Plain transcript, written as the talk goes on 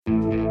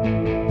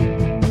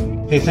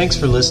Hey, thanks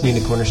for listening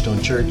to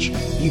Cornerstone Church.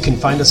 You can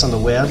find us on the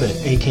web at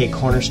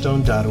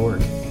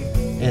akcornerstone.org.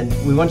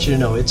 And we want you to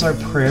know it's our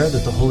prayer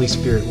that the Holy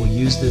Spirit will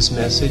use this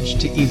message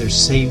to either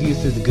save you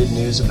through the good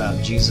news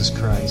about Jesus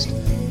Christ,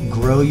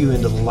 grow you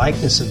into the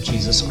likeness of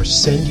Jesus, or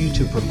send you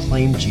to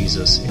proclaim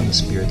Jesus in the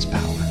Spirit's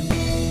power.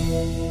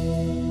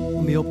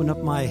 Let me open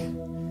up my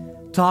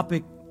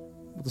topic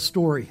with a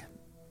story.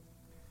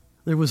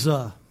 There was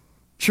a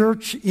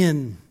church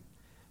in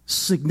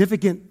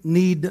significant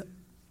need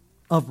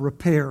of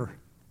repair.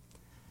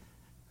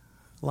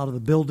 A lot of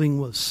the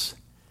building was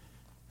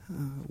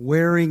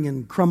wearing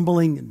and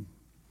crumbling, and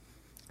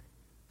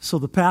so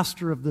the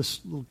pastor of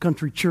this little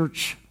country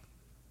church,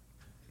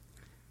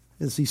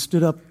 as he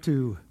stood up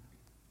to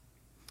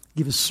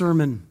give his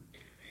sermon,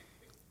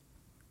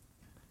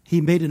 he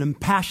made an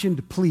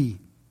impassioned plea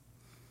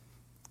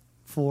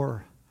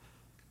for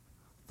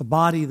the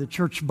body, the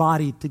church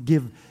body, to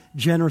give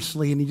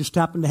generously, and he just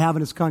happened to have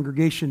in his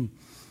congregation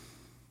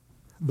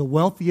the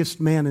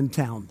wealthiest man in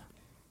town.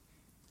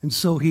 And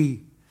so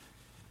he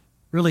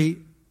really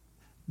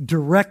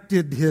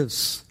directed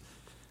his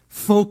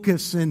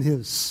focus and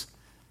his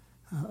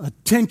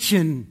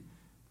attention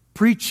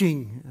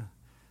preaching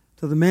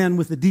to the man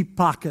with the deep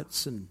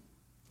pockets. And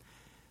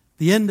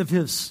the end of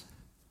his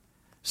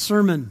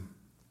sermon,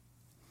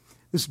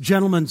 this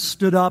gentleman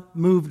stood up,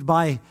 moved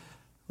by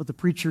what the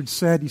preacher had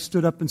said. He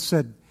stood up and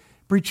said,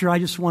 "Preacher, I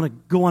just want to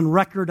go on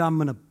record. I'm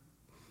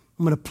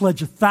going to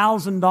pledge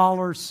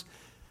 $1,000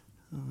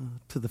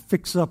 to the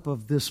fix-up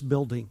of this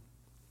building."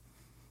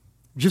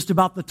 Just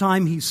about the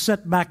time he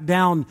set back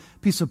down, a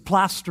piece of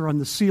plaster on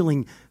the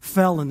ceiling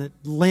fell, and it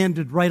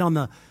landed right on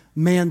the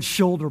man's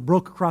shoulder,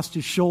 broke across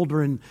his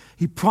shoulder, and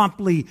he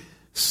promptly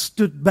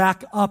stood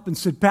back up and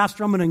said,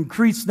 "Pastor, I'm going to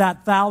increase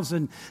that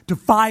 1,000 to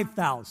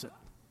 5,000.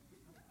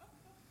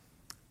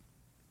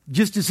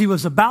 Just as he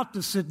was about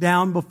to sit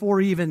down, before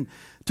he even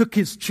took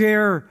his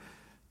chair,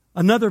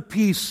 another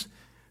piece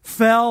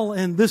fell,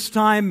 and this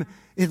time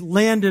it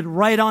landed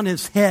right on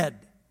his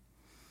head.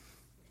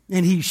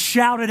 And he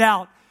shouted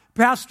out,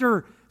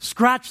 "Pastor,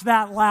 scratch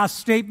that last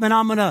statement.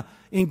 I'm going to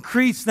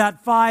increase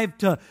that 5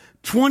 to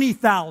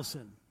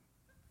 20,000.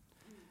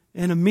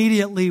 And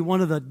immediately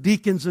one of the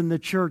deacons in the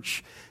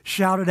church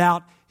shouted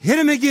out, "Hit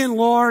him again,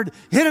 Lord,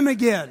 hit him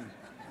again."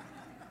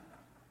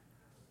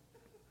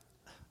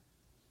 I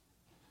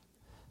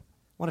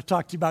want to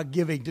talk to you about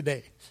giving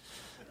today.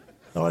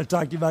 I want to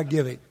talk to you about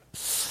giving.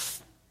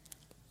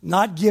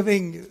 Not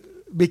giving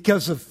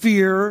because of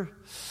fear,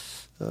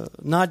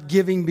 not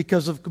giving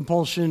because of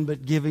compulsion,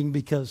 but giving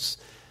because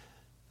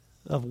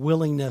of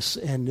willingness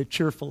and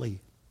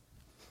cheerfully.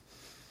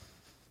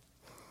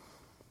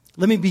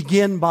 Let me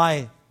begin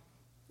by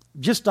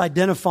just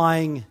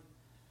identifying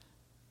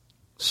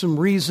some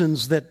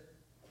reasons that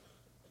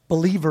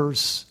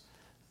believers,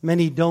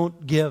 many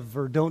don't give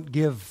or don't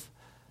give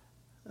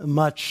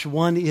much.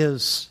 One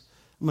is,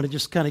 I'm going to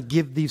just kind of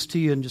give these to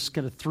you in just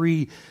kind of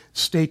three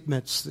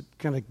statements that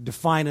kind of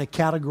define a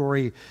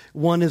category.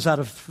 One is out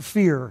of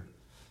fear,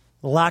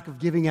 the lack of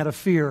giving out of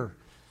fear.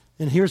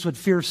 And here's what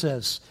fear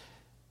says: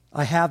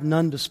 I have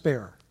none to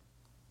spare.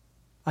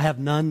 I have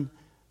none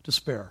to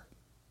spare.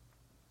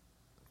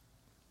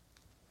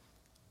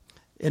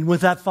 And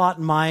with that thought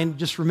in mind,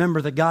 just remember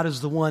that God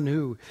is the one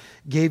who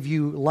gave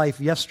you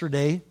life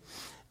yesterday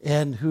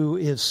and who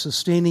is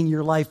sustaining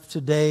your life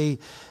today,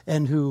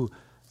 and who,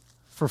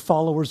 for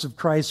followers of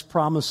Christ,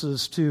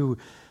 promises to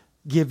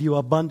give you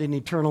abundant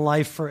eternal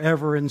life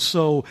forever. And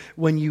so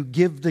when you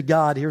give to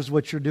God, here's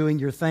what you're doing.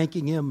 You're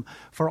thanking Him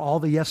for all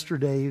the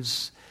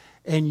yesterdays,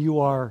 and you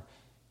are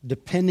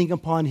depending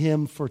upon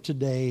Him for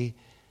today,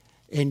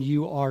 and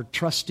you are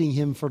trusting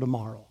Him for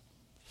tomorrow.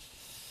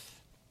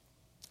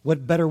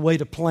 What better way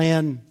to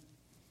plan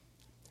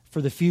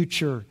for the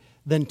future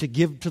than to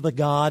give to the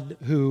God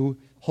who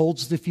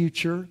holds the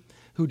future,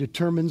 who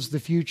determines the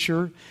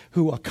future,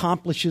 who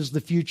accomplishes the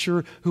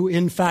future, who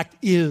in fact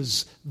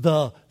is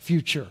the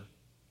future.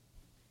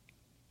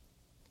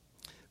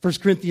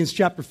 1 Corinthians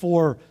chapter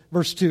 4,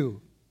 verse 2.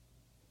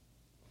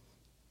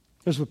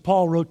 Here's what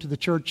Paul wrote to the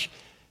church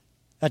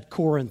at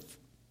Corinth.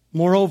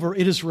 "Moreover,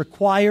 it is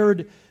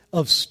required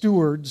of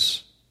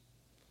stewards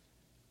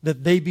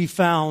that they be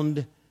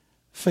found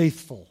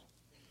faithful."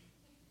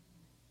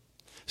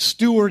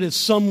 Steward is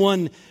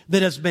someone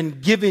that has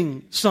been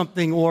giving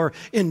something or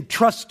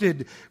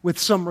entrusted with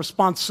some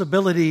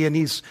responsibility.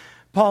 And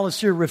Paul is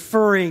here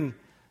referring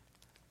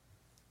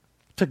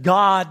to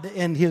God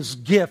and His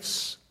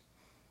gifts.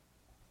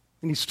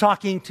 And he's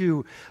talking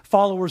to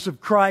followers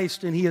of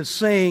Christ, and he is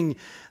saying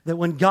that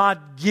when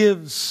God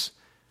gives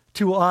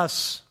to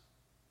us,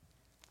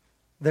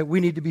 that we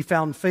need to be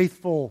found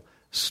faithful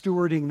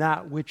stewarding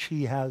that which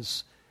He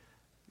has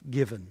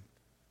given.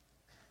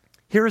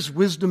 Here's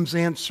wisdom's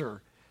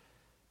answer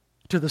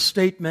to the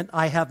statement,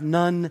 "I have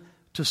none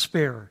to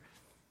spare."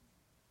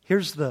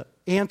 Here's the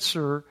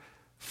answer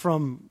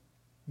from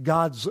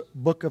God's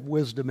book of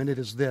wisdom, and it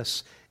is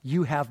this: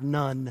 you have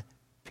none,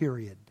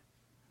 period.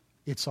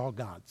 It's all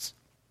God's.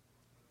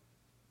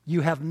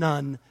 You have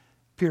none,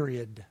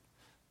 period.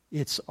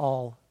 It's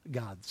all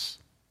God's.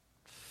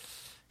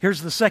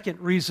 Here's the second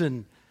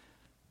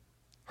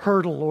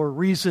hurdle or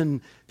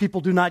reason people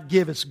do not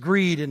give. It's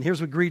greed. And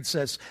here's what greed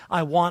says: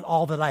 I want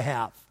all that I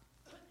have.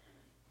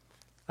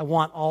 I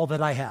want all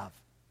that I have.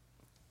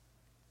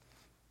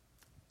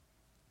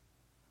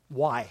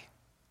 Why?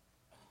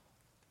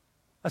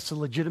 That's a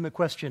legitimate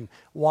question.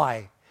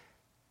 Why?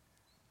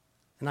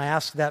 And I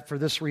ask that for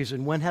this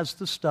reason. When has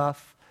the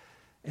stuff,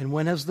 and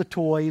when has the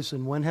toys,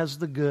 and when has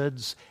the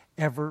goods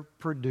ever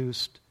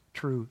produced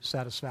true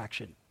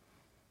satisfaction?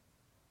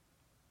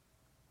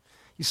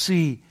 You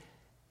see,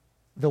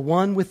 the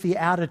one with the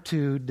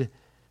attitude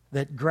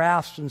that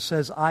grasps and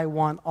says, I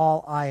want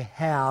all I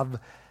have,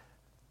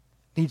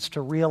 needs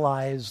to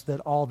realize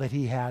that all that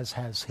he has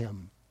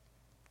him.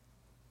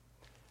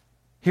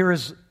 Here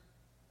is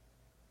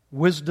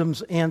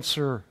wisdom's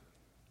answer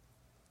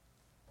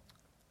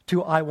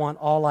to I want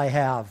all I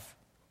have.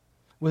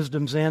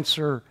 Wisdom's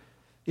answer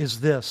is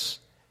this: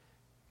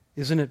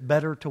 isn't it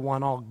better to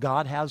want all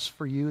God has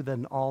for you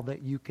than all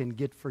that you can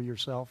get for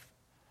yourself?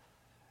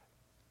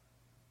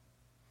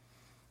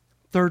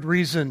 Third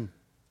reason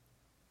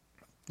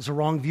is a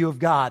wrong view of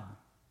God.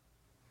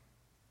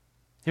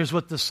 Here's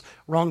what this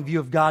wrong view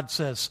of God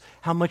says.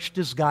 How much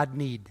does God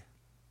need?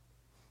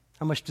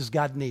 How much does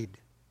God need?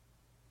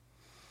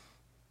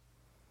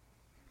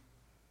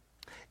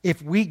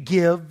 If we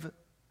give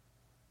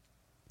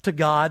to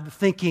God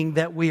thinking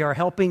that we are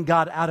helping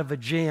God out of a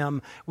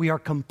jam, we are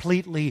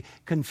completely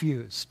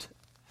confused.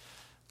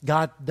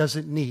 God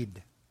doesn't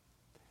need.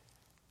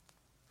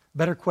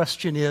 Better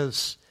question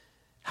is,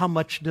 how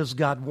much does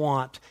God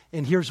want?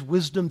 And here's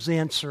wisdom's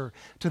answer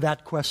to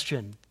that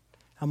question.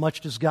 How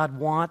much does God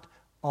want?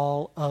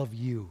 All of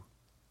you.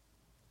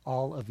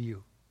 All of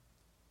you.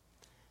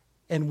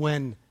 And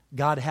when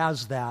God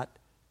has that,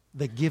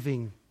 the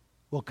giving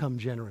will come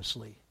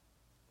generously.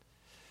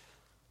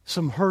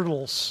 Some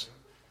hurdles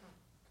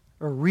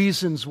or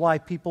reasons why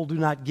people do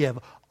not give.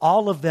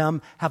 All of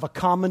them have a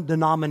common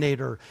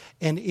denominator,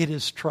 and it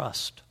is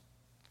trust.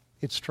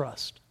 It's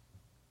trust.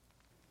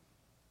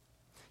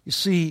 You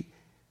see,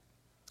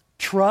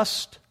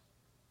 trust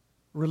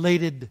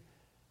related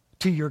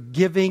to your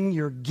giving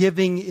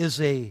is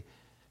a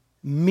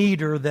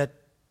meter that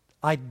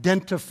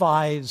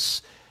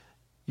identifies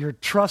your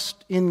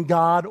trust in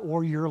God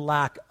or your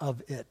lack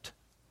of it.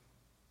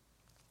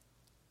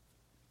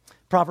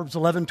 Proverbs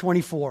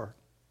 11:24.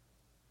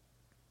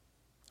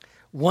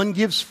 One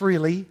gives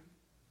freely,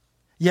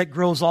 yet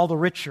grows all the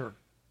richer.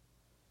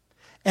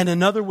 And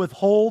another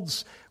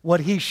withholds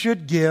what he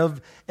should give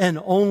and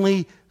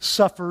only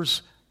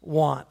suffers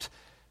want.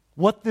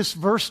 What this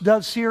verse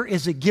does here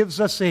is it gives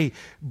us a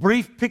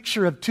brief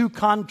picture of two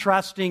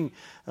contrasting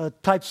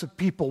types of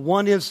people.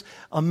 One is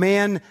a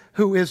man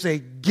who is a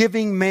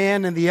giving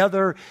man, and the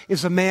other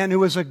is a man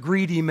who is a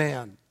greedy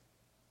man.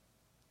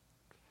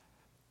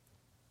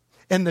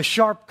 And the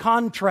sharp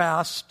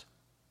contrast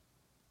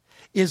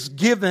is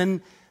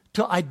given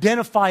to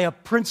identify a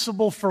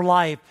principle for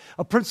life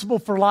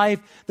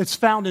that's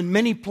found in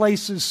many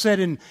places, said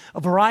in a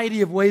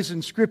variety of ways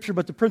in Scripture,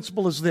 but the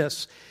principle is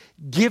this: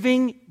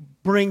 giving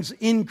brings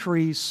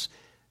increase,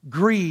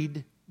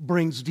 greed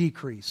brings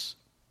decrease.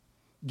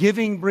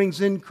 Giving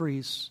brings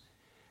increase,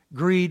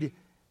 greed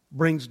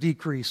brings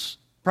decrease.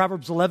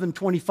 Proverbs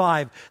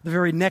 11:25, the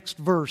very next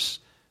verse,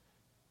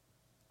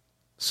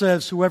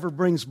 says, whoever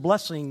brings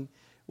blessing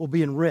will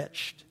be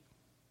enriched,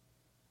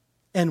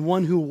 and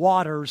one who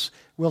waters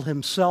will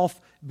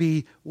himself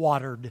be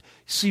watered.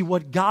 See,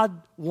 what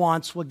God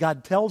wants, what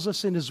God tells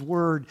us in His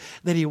Word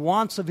that He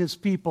wants of His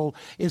people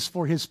is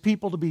for His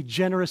people to be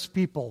generous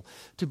people,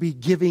 to be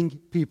giving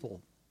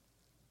people.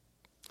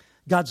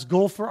 God's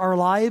goal for our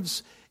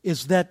lives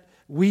is that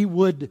we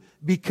would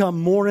become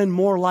more and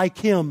more like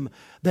Him,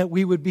 that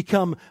we would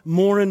become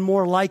more and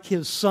more like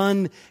His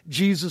Son,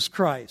 Jesus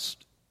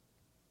Christ.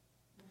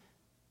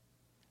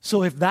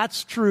 So if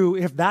that's true,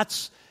 if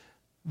that's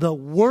the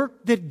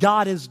work that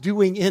God is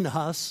doing in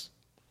us,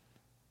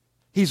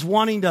 He's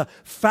wanting to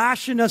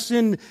fashion us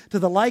into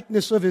the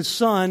likeness of His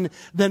Son,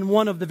 then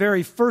one of the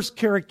very first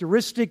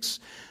characteristics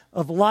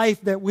of life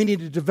that we need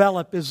to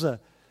develop is a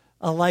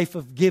life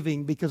of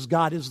giving, because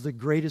God is the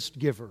greatest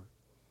giver.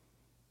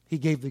 He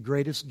gave the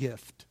greatest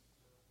gift.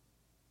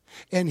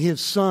 And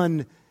His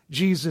Son,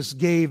 Jesus,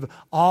 gave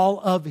all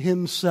of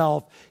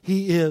Himself.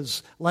 He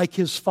is, like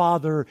His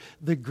Father,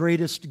 the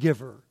greatest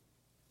giver.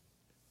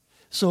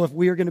 So if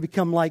we are going to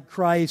become like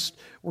Christ,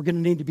 we're going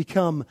to need to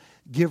become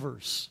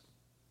givers.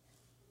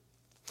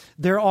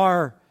 There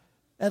are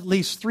at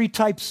least three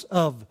types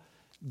of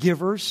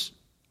givers.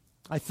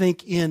 I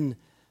think in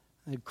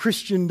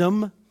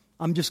Christendom,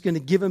 I'm just going to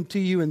give them to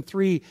you in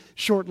three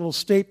short little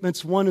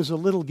statements. One is a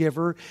little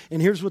giver,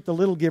 and here's what the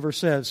little giver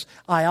says: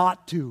 I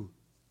ought to.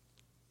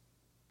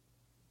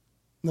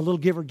 And the little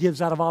giver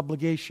gives out of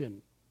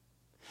obligation.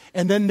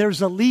 And then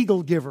there's a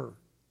legal giver.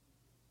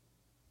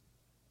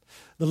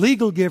 The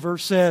legal giver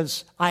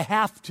says, I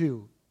have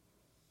to.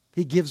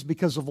 He gives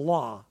because of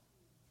law.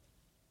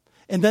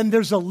 And then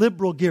there's a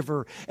liberal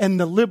giver, and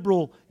the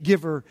liberal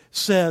giver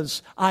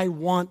says, I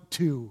want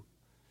to.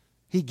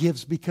 He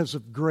gives because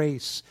of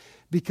grace,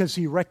 because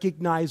he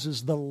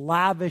recognizes the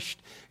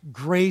lavished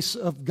grace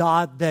of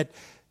God that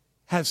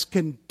has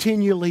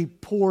continually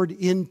poured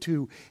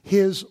into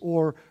his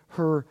or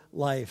her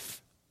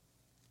life.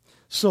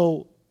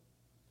 So,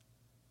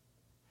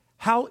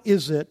 how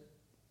is it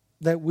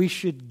that we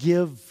should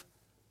give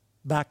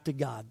back to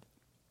God?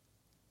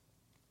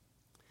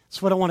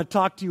 That's what I want to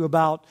talk to you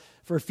about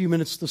for a few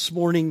minutes this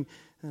morning.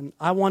 And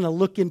I want to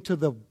look into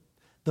the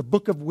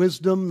book of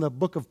wisdom, the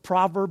book of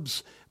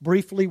Proverbs.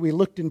 Briefly, we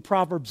looked in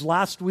Proverbs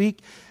last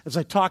week as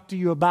I talked to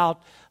you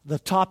about the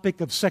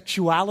topic of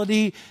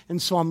sexuality.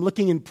 And so I'm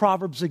looking in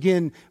Proverbs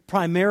again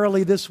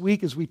primarily this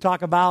week as we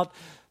talk about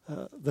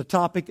the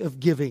topic of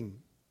giving.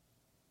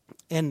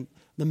 And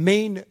the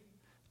main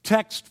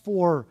text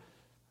for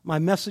my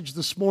message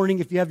this morning,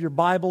 if you have your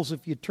Bibles,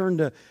 if you turn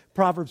to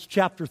Proverbs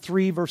chapter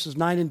 3, verses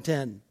 9 and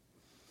 10.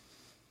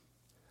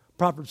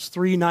 Proverbs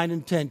 3, 9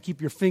 and 10.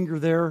 Keep your finger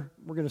there.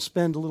 We're going to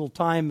spend a little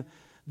time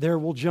there.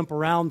 We'll jump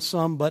around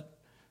some, but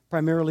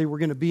primarily we're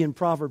going to be in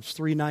Proverbs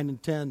 3, 9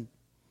 and 10.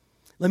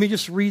 Let me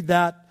just read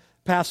that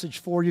passage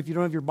for you. If you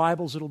don't have your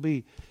Bibles, it'll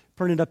be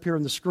printed up here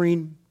on the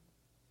screen.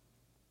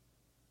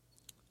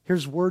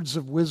 Here's words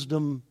of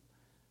wisdom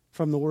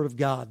from the Word of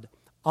God.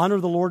 Honor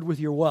the Lord with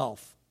your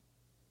wealth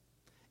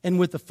and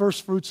with the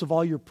first fruits of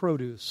all your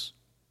produce.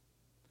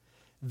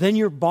 Then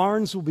your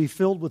barns will be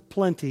filled with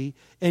plenty,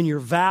 and your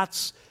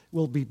vats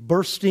will be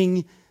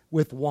bursting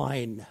with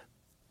wine.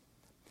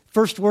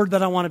 First word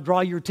that I want to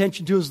draw your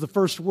attention to is the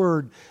first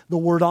word, the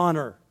word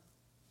honor.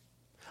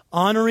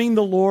 Honoring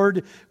the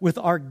Lord with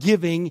our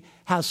giving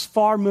has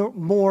far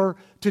more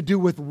to do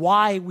with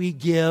why we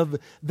give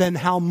than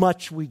how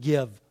much we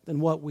give, than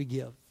what we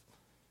give.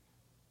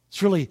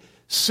 It's really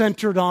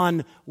centered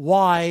on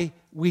why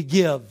we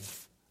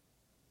give.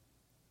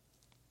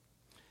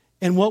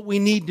 And what we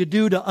need to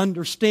do to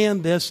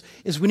understand this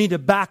is we need to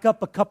back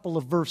up a couple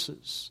of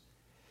verses.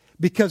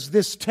 Because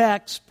this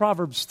text,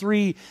 Proverbs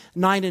 3,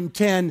 9 and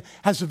 10,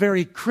 has a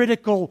very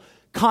critical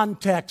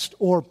context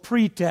or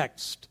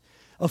pretext.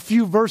 A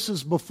few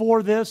verses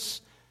before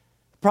this,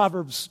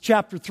 Proverbs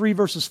chapter 3,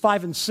 verses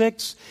 5 and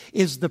 6,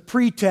 is the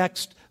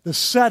pretext, the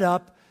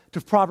setup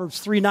to Proverbs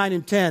 3, 9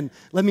 and 10.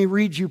 Let me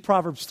read you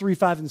Proverbs 3,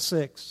 5 and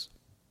 6.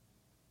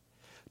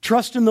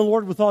 Trust in the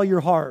Lord with all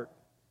your heart.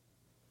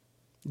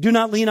 Do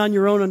not lean on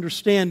your own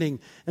understanding.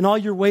 In all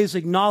your ways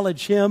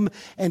acknowledge Him,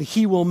 and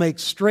He will make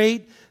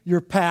straight your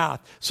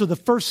path. So the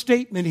first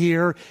statement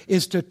here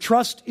is to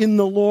trust in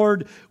the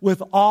Lord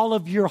with all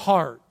of your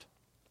heart.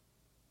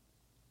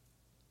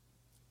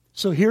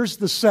 So here's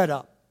the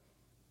setup.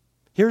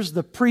 Here's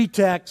the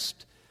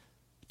pretext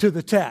to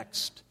the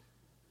text.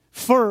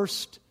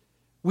 First,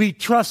 we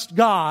trust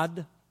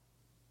God.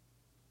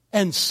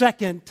 And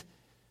second,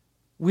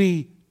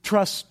 we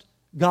trust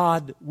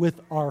God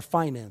with our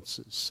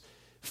finances.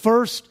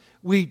 First,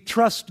 we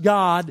trust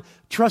God,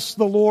 trust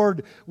the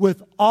Lord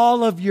with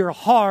all of your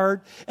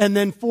heart, and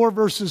then 4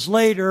 verses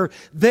later,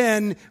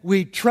 then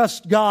we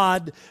trust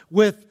God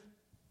with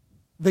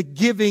the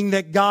giving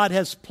that God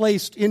has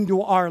placed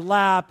into our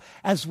lap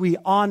as we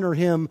honor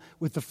Him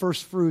with the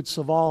first fruits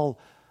of all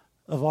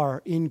of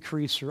our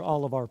increase or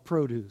all of our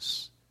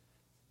produce.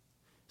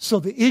 So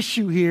the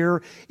issue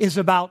here is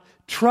about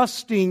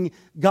trusting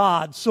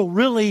God. So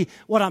really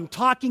what I'm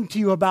talking to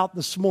you about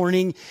this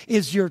morning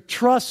is your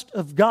trust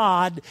of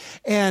God,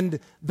 and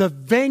the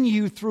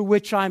venue through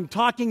which I'm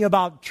talking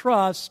about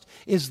trust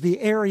is the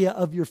area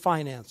of your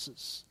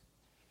finances.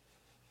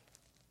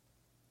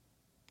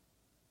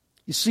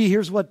 You see,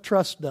 here's what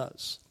trust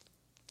does.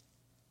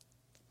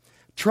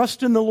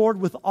 Trust in the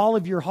Lord with all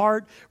of your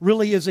heart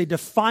really is a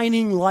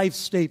defining life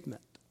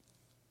statement.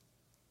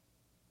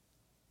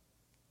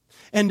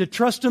 And to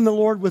trust in the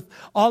Lord with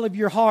all of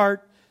your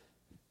heart,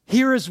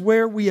 here is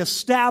where we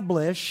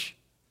establish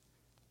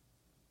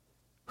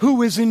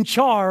who is in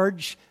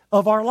charge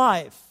of our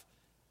life.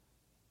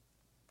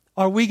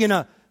 Are we going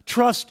to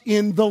trust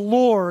in the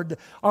Lord?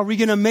 Are we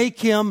going to make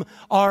Him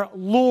our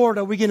Lord?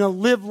 Are we going to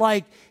live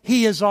like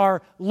He is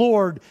our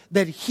Lord?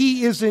 That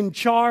He is in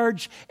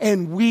charge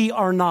and we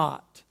are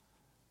not.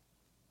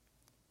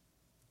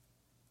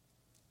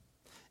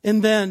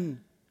 And then,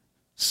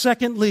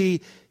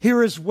 secondly,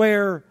 here is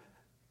where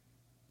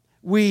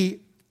we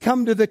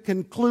come to the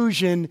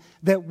conclusion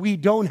that we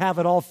don't have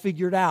it all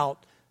figured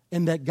out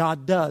and that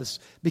God does.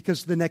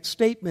 Because the next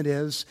statement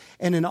is,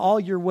 and in all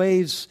your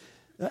ways,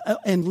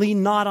 and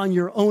lean not on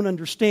your own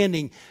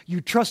understanding. You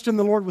trust in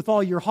the Lord with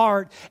all your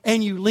heart,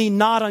 and you lean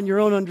not on your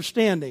own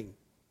understanding.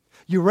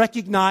 You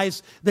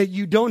recognize that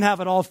you don't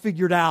have it all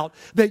figured out,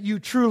 that you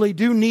truly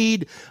do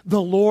need the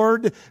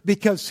Lord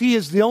because He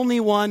is the only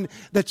one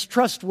that's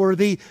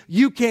trustworthy.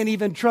 You can't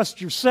even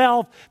trust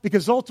yourself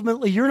because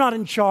ultimately you're not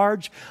in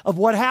charge of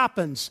what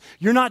happens.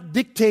 You're not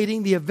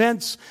dictating the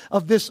events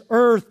of this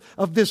earth,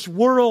 of this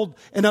world,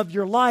 and of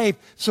your life.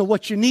 So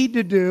what you need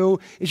to do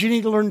is you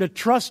need to learn to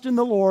trust in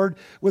the Lord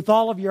with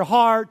all of your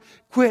heart.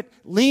 Quit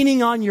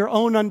leaning on your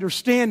own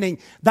understanding.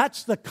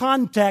 That's the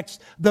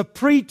context, the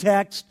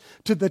pretext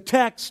to the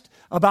text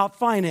about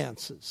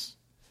finances.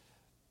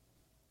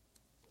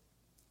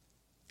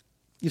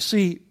 You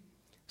see,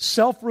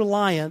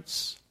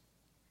 self-reliance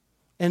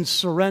and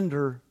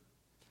surrender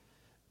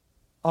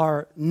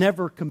are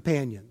never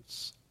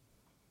companions.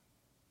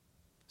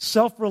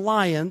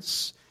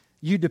 Self-reliance,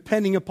 you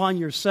depending upon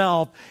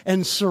yourself,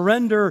 and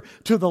surrender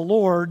to the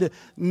Lord,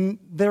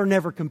 they're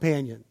never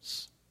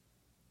companions.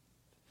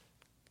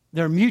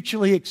 They're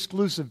mutually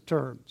exclusive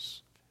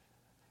terms.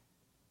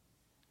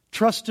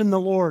 Trust in the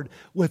Lord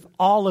with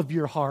all of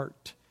your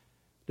heart.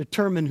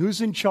 Determine who's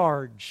in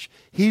charge.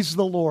 He's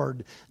the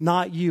Lord,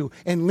 not you.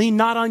 And lean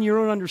not on your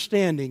own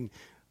understanding.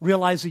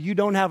 Realize that you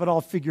don't have it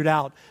all figured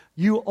out.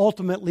 You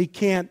ultimately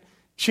can't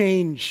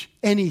change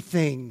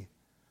anything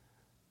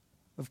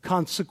of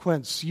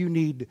consequence. You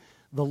need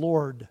the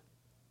Lord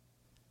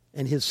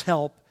and His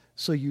help,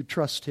 so you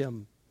trust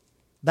Him.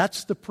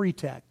 That's the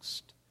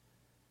pretext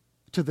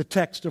to the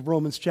text of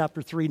Romans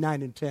chapter 3,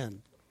 9, and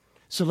 10.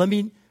 So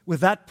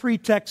with that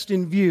pretext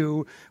in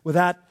view, with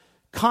that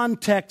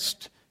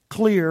context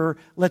clear,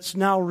 let's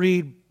now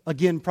read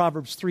again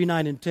Proverbs 3,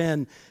 9, and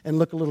 10 and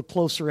look a little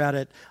closer at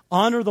it.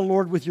 Honor the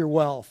Lord with your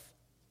wealth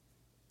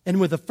and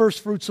with the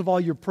first fruits of all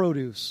your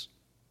produce.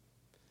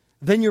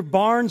 Then your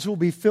barns will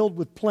be filled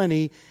with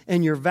plenty,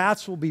 and your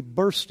vats will be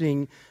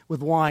bursting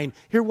with wine.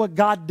 Here, what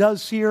God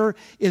does here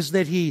is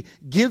that He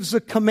gives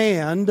a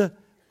command,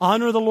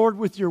 honor the Lord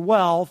with your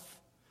wealth,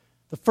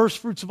 the first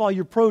fruits of all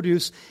your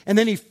produce, and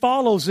then He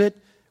follows it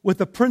with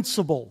a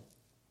principle.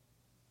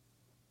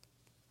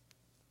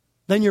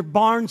 Then your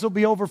barns will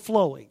be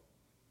overflowing.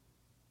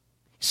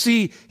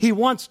 See, He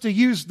wants to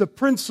use the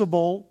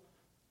principle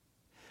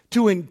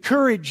to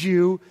encourage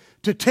you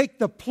to take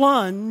the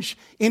plunge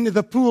into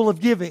the pool of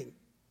giving.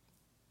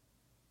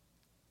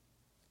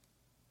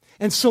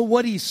 And so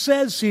what He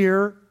says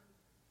here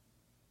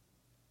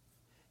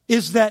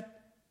is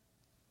that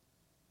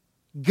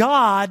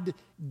God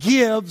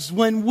gives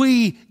when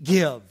we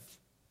give.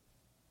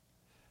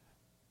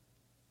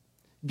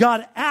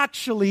 God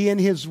actually in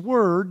His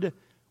Word,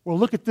 we'll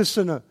look at this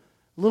in a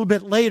little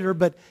bit later,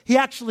 but He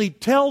actually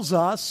tells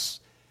us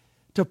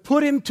to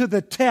put Him to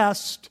the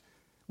test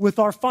with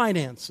our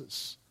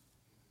finances,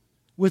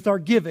 with our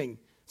giving.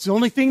 It's the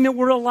only thing that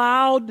we're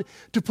allowed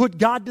to put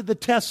God to the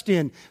test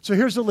in. So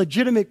here's a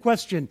legitimate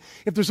question.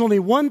 If there's only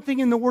one thing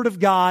in the Word of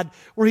God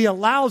where He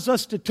allows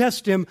us to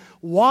test Him,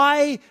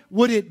 why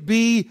would it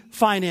be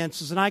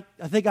finances? And I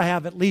think I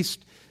have at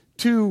least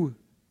two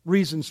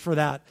reasons for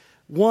that.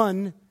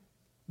 One,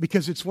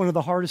 because it's one of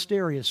the hardest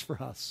areas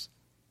for us.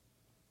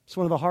 It's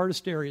one of the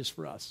hardest areas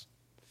for us.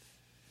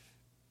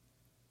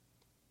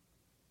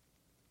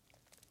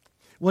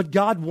 What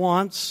God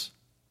wants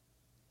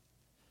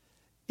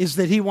is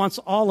that He wants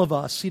all of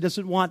us. He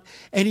doesn't want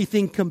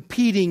anything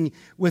competing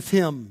with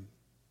Him.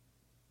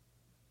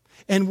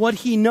 And what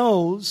He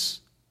knows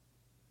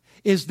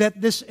is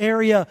that this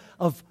area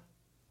of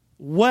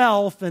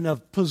wealth and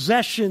of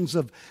possessions,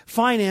 of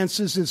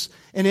finances, is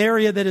an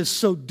area that is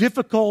so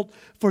difficult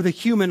for the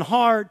human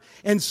heart.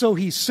 And so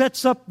He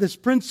sets up this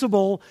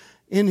principle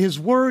in His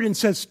Word and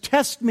says,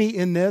 test me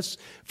in this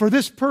for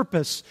this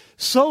purpose,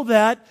 so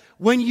that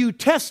when you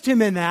test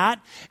Him in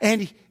that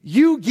and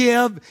you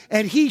give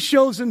and He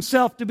shows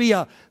Himself to be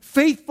a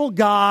faithful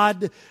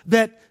God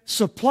that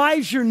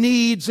supplies your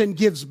needs and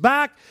gives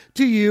back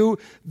to you,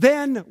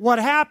 then what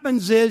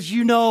happens is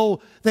you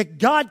know that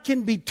God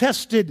can be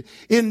tested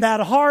in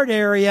that hard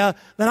area,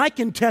 then I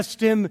can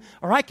test Him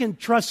or I can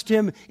trust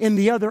Him in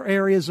the other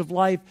areas of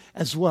life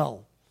as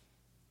well.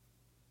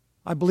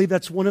 I believe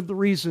that's one of the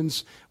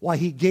reasons why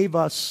He gave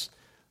us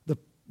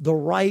the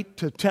right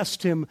to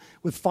test Him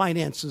with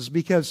finances.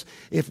 Because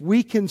if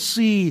we can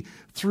see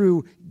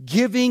through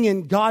giving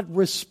and God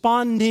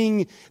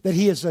responding that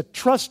He is a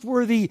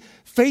trustworthy,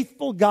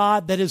 faithful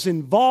God that is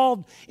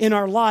involved in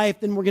our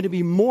life, then we're going to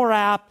be more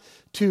apt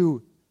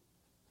to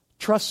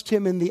trust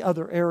Him in the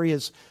other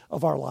areas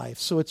of our life.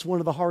 So it's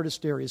one of the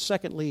hardest areas.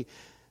 Secondly,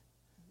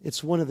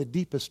 it's one of the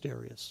deepest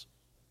areas.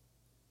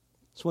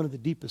 It's one of the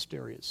deepest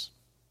areas.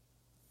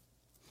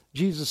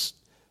 Jesus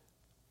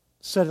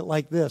said it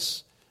like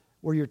this: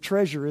 where your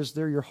treasure is,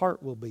 there your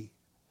heart will be.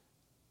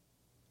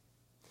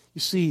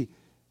 You see,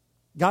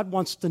 God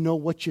wants to know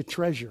what you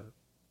treasure.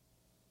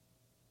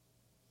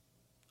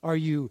 Are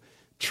you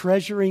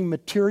treasuring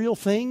material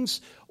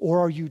things, or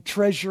are you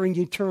treasuring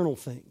eternal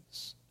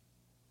things?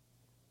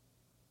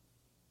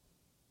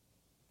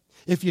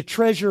 If you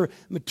treasure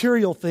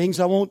material things,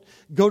 I won't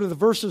go to the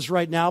verses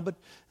right now, but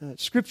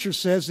Scripture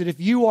says that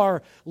if you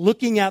are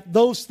looking at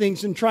those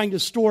things and trying to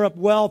store up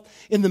wealth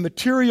in the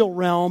material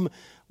realm,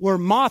 where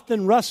moth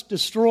and rust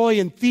destroy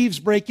and thieves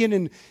break in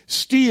and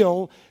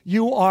steal,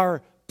 you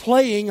are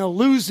playing a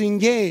losing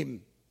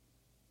game.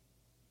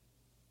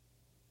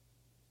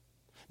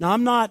 Now,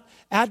 I'm not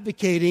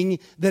advocating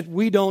that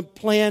we don't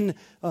plan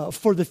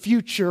for the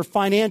future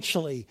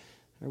financially.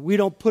 We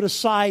don't put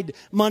aside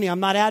money. I'm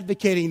not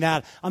advocating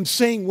that. I'm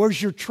saying, where's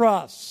your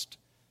trust?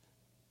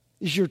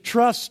 Is your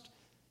trust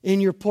in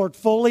your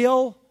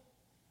portfolio?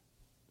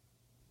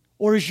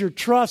 Or is your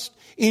trust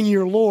in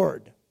your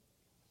Lord?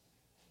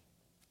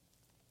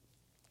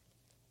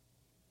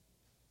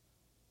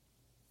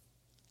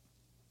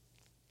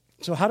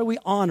 So how do we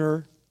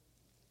honor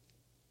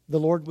the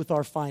Lord with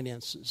our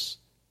finances?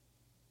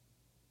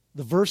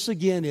 The verse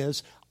again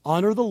is,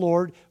 honor the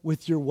Lord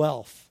with your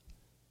wealth,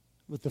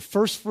 with the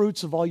first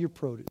fruits of all your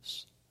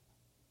produce.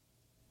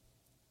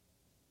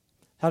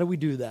 How do we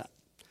do that?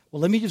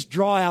 Well, let me just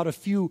draw out a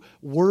few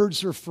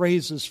words or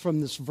phrases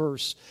from this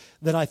verse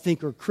that I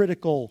think are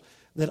critical,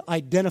 that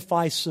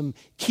identify some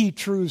key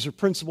truths or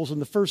principles. And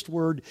the first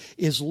word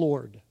is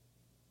Lord.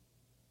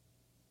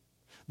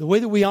 The way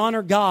that we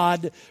honor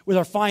God with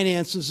our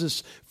finances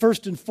is,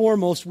 first and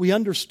foremost, we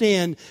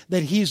understand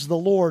that He's the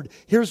Lord.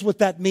 Here's what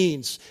that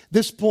means.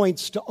 This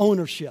points to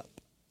ownership.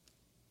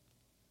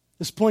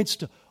 This points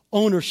to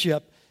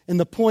ownership. And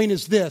the point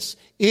is this: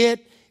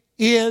 it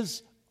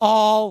is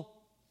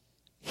all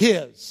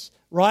His,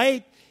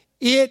 right?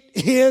 It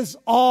is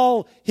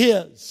all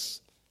His.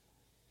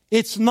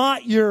 It's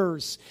not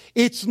yours.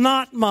 It's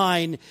not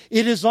mine.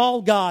 It is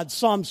all God's.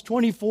 Psalms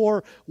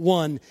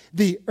 24:1.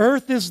 The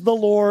earth is the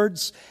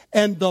Lord's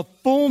and the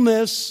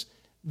fullness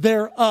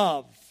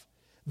thereof,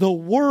 the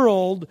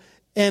world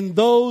and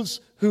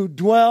those who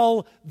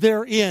dwell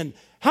therein.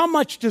 How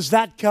much does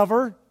that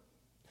cover?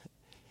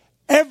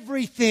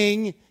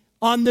 Everything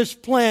on this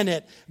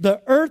planet.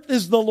 The earth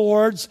is the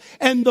Lord's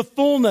and the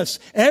fullness,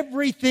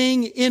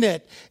 everything in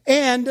it.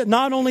 And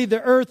not only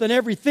the earth and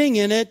everything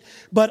in it,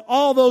 but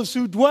all those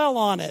who dwell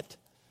on it.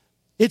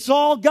 It's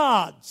all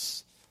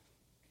God's.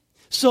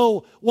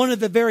 So one of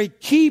the very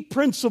key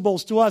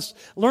principles to us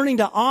learning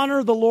to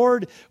honor the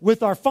Lord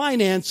with our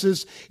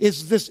finances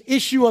is this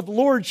issue of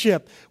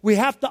lordship. We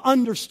have to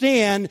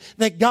understand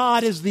that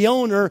God is the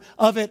owner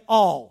of it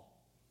all.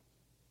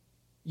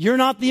 You're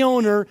not the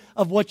owner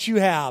of what you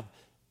have.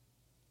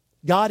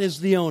 God is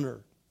the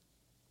owner.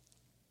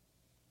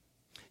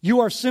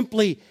 You are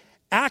simply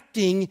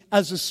acting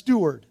as a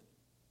steward.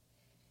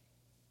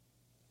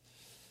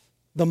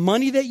 The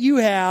money that you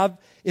have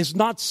is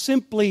not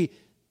simply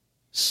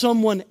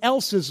someone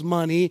else's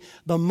money.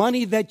 The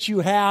money that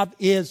you have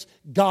is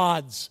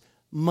God's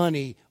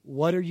money.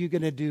 What are you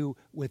going to do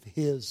with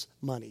His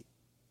money?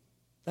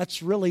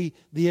 That's really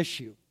the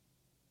issue.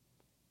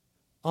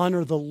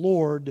 Honor the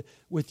Lord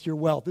with your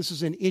wealth. This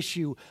is an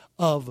issue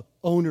of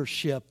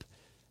ownership.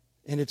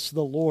 And it's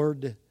the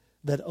Lord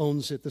that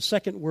owns it. The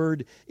second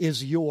word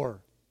is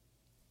your.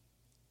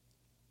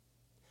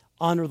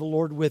 Honor the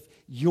Lord with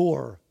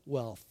your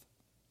wealth.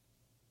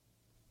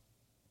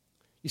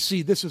 You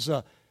see, this is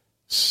a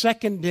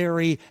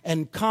secondary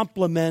and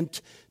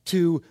complement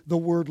to the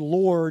word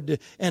Lord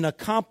and a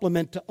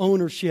complement to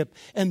ownership.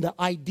 And the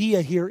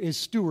idea here is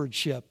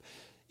stewardship.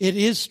 It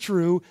is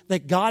true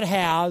that God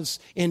has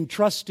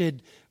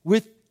entrusted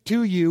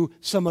to you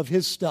some of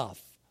His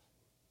stuff.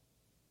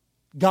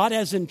 God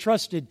has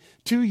entrusted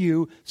to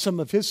you some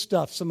of His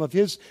stuff, some of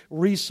His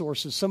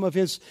resources, some of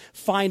His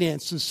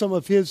finances, some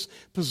of His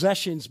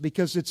possessions,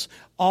 because it's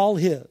all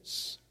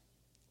His.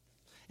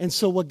 And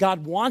so what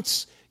God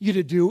wants you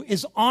to do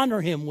is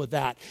honor Him with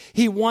that.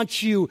 He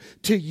wants you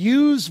to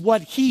use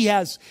what He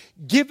has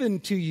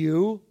given to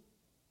you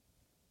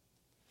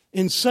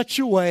in such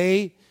a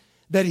way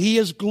that He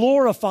is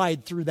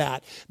glorified through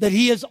that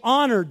He is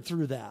honored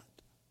through that.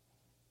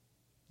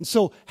 And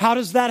so how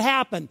does that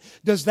happen?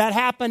 Does that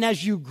happen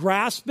as you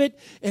grasp it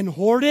and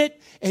hoard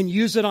it and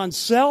use it on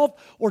self?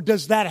 Or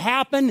does that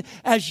happen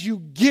as you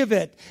give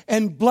it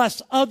and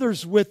bless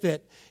others with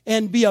it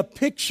and be a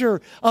picture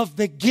of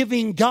the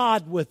giving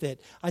God with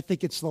it? I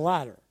think it's the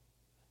latter.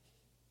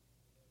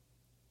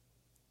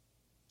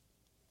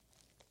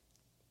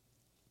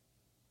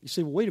 You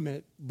say, well, wait a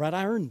minute, Brad,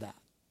 I earned that.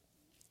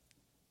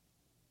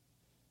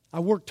 I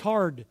worked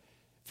hard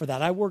for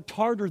that. I worked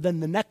harder than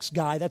the next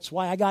guy. That's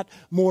why I got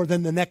more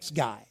than the next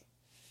guy.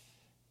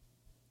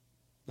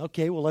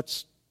 Okay, well,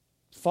 let's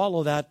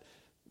follow that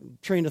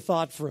train of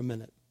thought for a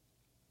minute.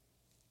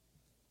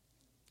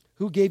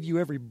 Who gave you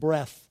every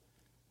breath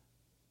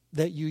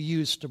that you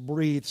used to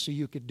breathe so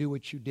you could do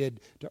what you did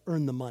to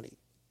earn the money?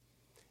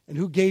 And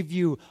who gave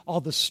you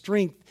all the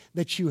strength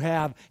that you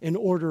have in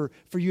order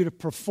for you to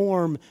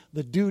perform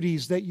the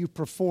duties that you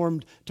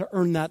performed to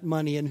earn that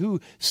money? And who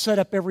set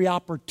up every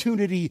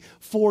opportunity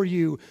for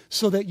you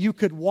so that you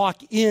could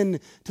walk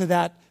into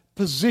that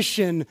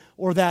position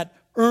or that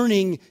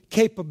earning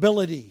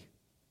capability?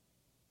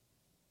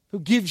 Who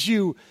gives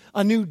you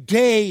a new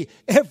day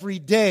every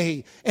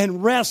day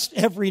and rest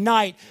every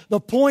night? The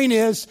point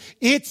is,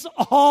 it's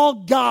all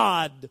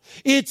God.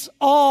 It's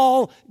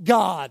all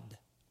God.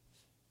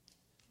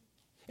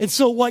 And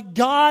so what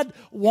God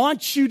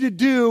wants you to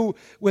do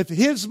with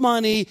His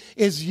money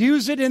is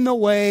use it in the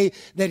way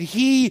that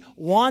He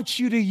wants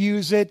you to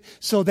use it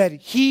so that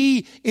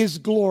He is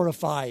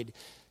glorified.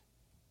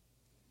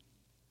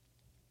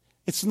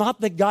 It's not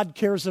that God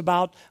cares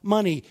about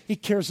money. He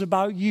cares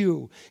about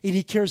you. And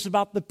He cares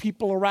about the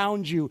people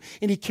around you.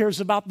 And He cares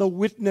about the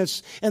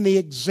witness and the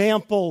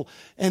example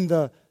and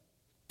the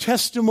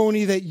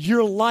testimony that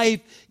your life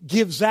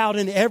gives out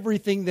in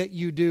everything that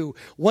you do.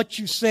 What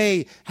you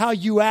say, how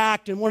you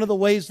act, and one of the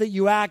ways that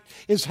you act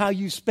is how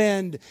you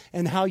spend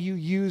and how you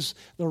use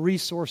the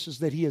resources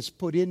that He has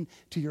put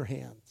into your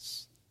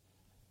hands.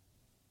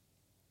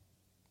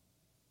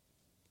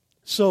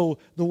 So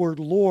the word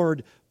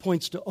Lord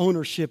points to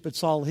ownership.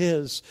 It's all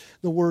His.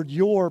 The word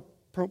your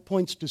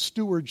points to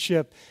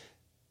stewardship.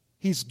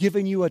 He's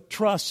given you a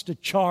trust, a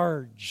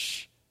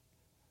charge.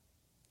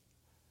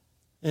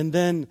 And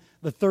then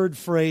the third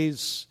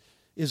phrase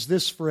is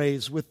this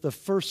phrase, with the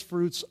first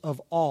fruits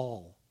of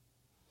all.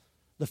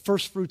 The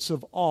first fruits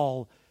of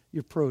all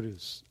your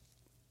produce.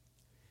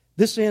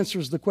 This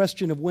answers the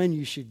question of when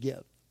you should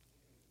give.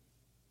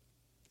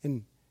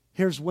 And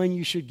here's when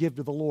you should give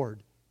to the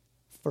Lord.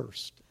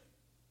 First.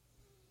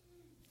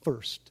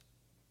 First.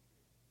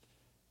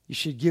 You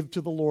should give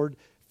to the Lord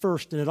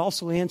first. And it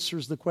also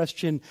answers the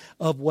question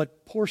of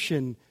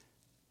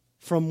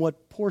from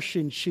what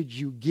portion should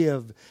you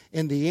give?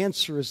 And the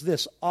answer is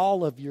this,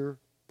 all of your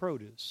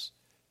produce.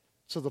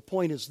 So the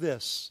point is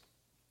this.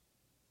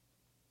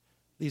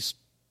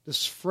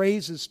 This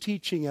phrase is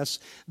teaching us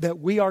that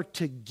we are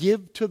to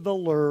give to the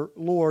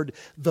Lord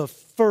the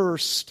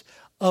first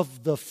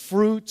of the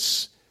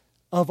fruits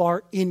of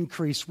our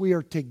increase. We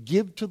are to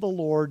give to the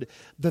Lord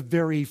the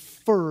very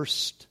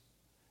first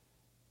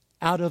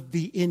out of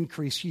the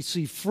increase. You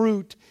see,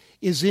 fruit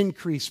is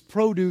increase.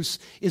 Produce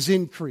is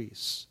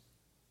increase.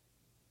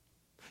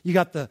 You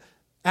got the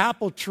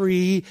apple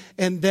tree,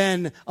 and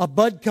then a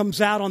bud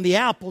comes out on the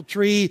apple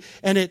tree,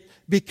 and it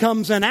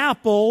becomes an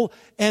apple,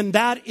 and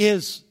that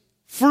is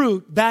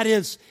fruit. That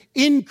is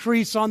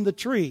increase on the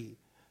tree.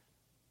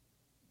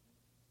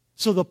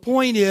 So the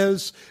point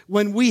is,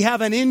 when we have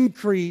an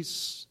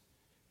increase,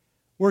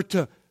 we're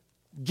to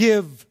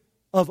give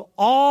of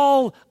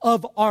all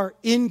of our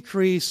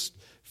increase,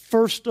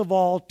 first of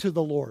all, to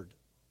the Lord.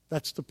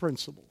 That's the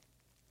principle.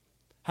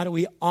 How do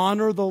we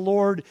honor the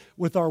Lord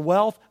with our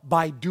wealth?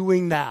 By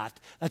doing that.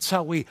 That's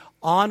how we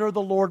honor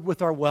the Lord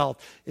with our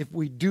wealth. If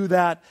we do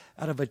that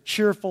out of a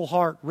cheerful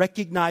heart,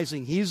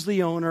 recognizing He's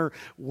the owner,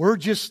 we're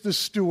just the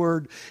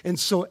steward, and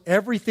so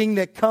everything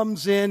that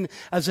comes in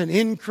as an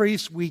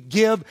increase, we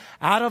give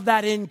out of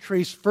that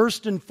increase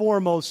first and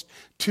foremost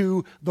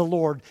to the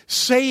Lord.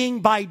 Saying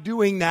by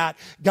doing that,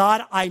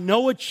 God, I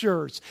know it's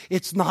yours.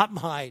 It's not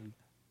mine.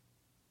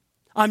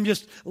 I'm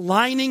just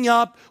lining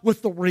up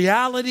with the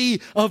reality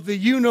of the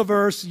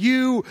universe.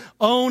 You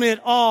own it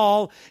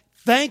all.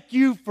 Thank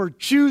you for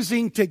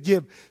choosing to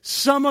give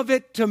some of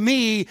it to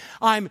me.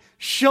 I'm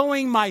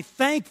showing my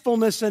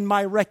thankfulness and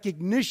my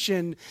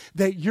recognition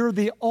that you're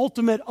the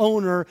ultimate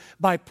owner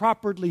by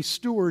properly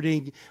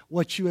stewarding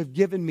what you have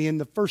given me. And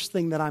the first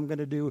thing that I'm going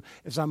to do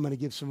is I'm going to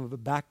give some of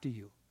it back to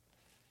you.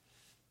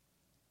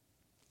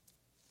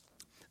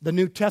 The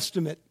New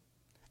Testament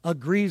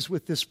agrees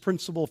with this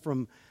principle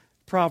from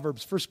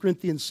Proverbs, 1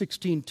 Corinthians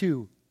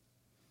 16:2.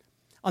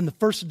 On the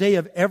first day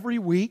of every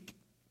week,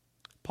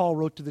 Paul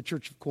wrote to the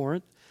church of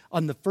Corinth,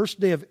 on the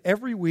first day of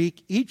every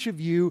week, each of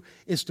you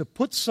is to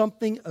put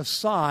something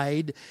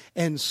aside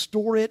and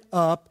store it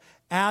up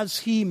as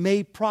he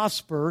may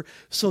prosper,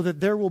 so that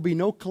there will be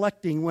no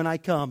collecting when I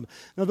come.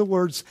 In other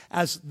words,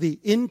 as the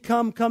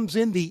income comes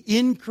in, the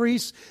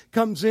increase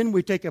comes in,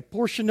 we take a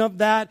portion of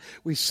that,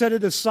 we set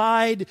it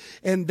aside,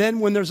 and then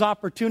when there's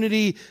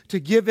opportunity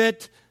to give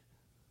it,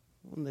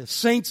 when the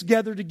saints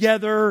gather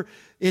together,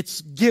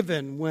 it's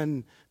given.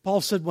 When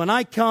Paul said, when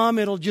I come,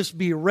 it'll just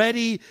be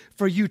ready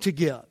for you to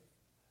give.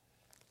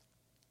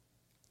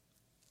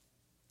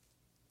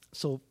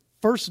 So,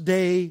 first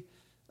day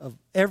of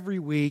every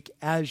week,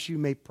 as you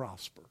may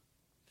prosper.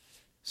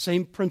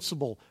 Same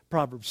principle,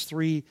 Proverbs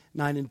 3,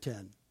 9, and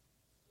 10.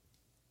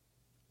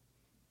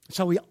 That's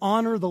how we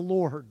honor the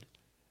Lord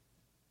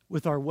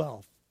with our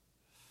wealth.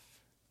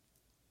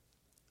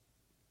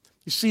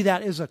 You see,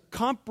 that is a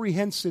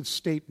comprehensive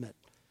statement.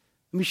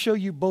 Let me show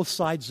you both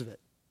sides of it.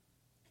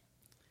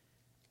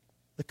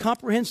 The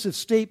comprehensive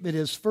statement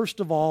is, first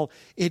of all,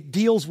 it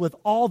deals with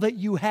all that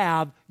you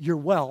have, your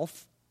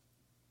wealth,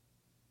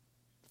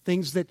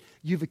 things that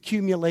you've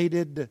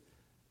accumulated,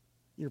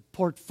 your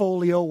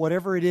portfolio,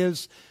 whatever it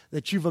is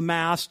that you've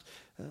amassed.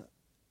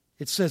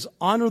 It says,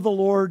 honor the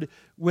Lord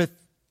with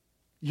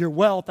your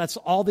wealth. That's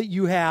all that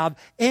you have.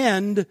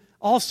 And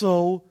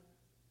also,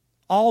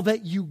 all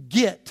that you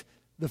get,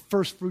 the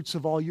first fruits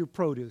of all your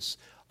produce.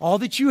 All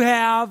that you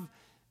have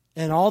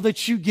and all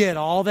that you get,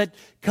 all that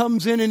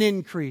comes in an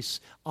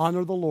increase,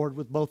 honor the Lord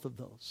with both of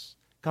those.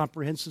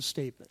 Comprehensive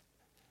statement.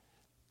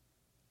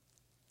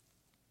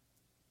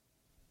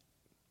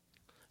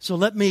 So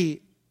let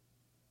me,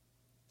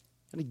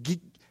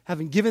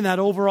 having given that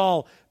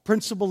overall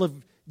principle of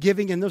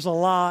giving, and there's a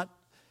lot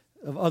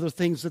of other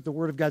things that the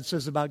Word of God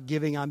says about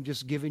giving. I'm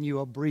just giving you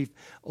a brief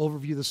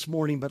overview this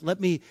morning, but let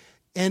me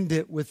end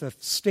it with a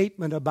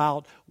statement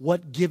about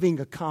what giving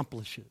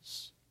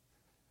accomplishes.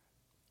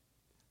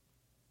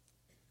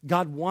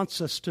 God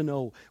wants us to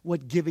know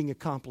what giving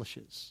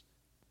accomplishes.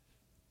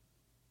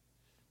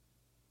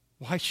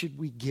 Why should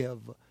we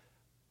give?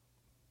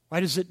 Why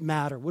does it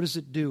matter? What does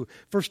it do?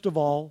 First of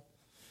all,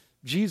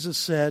 Jesus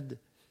said,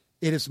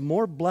 it is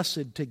more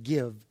blessed to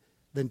give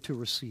than to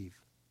receive.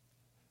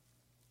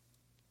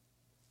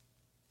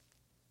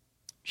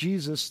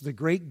 Jesus, the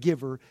great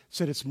giver,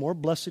 said it's more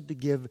blessed to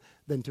give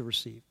than to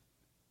receive.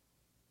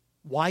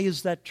 Why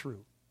is that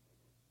true?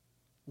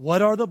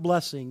 What are the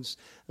blessings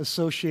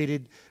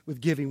associated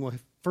with giving? Well,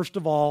 first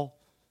of all,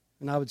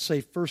 and I would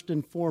say first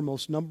and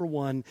foremost, number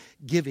one,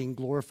 giving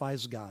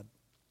glorifies God.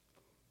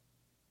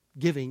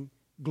 Giving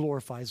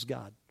glorifies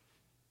God.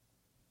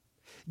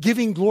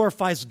 Giving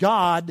glorifies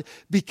God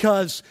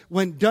because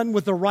when done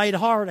with the right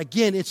heart,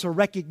 again, it's a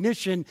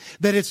recognition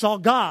that it's all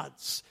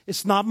God's.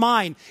 It's not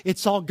mine.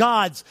 It's all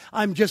God's.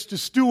 I'm just a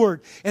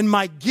steward. And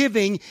my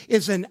giving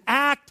is an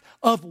act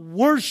of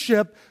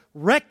worship,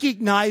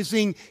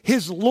 recognizing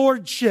His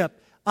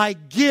lordship. I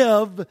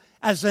give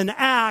as an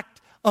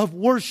act of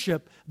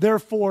worship.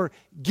 Therefore,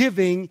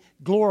 giving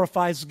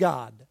glorifies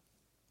God.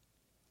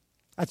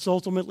 That's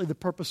ultimately the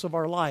purpose of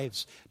our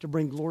lives, to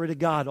bring glory to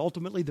God.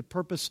 Ultimately, the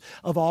purpose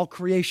of all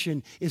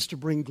creation is to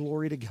bring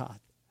glory to God.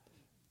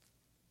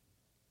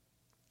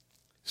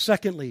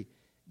 Secondly,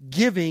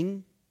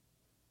 giving,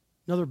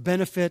 another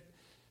benefit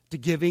to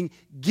giving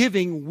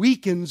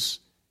weakens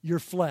your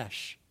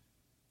flesh.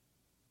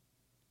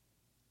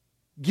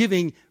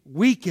 Giving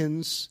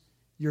weakens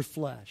your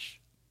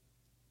flesh.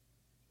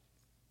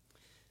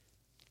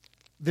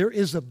 There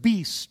is a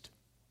beast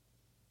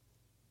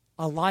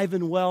alive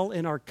and well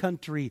in our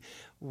country,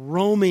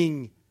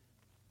 roaming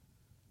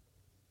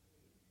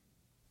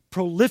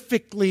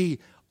prolifically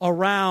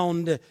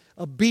around,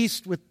 a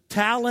beast with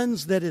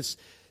talons that is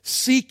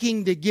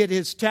seeking to get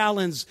his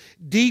talons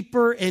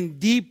deeper and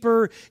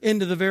deeper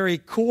into the very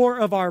core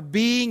of our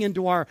being,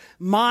 into our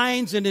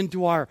minds and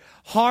into our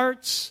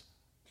hearts.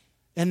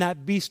 And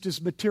that beast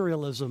is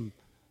materialism.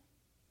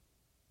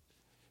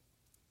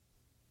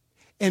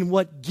 And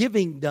what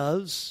giving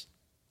does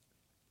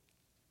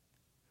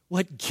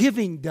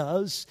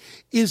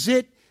is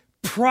it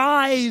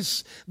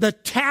pries the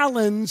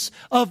talons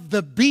of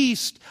the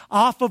beast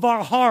off of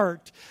our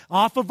heart,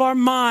 off of our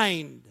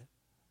mind.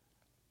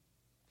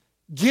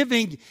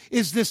 Giving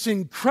is this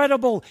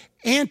incredible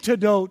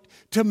antidote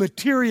to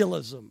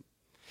materialism.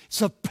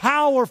 It's a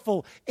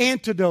powerful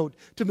antidote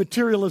to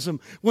materialism.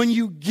 When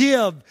you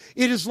give,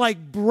 it is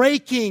like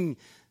breaking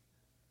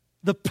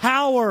the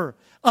power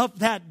of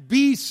that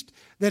beast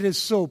that is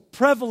so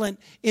prevalent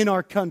in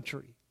our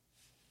country.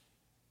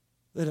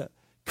 That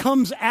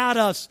comes at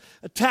us,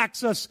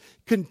 attacks us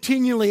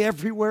continually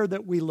everywhere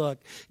that we look.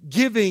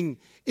 Giving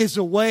is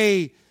a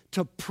way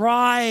to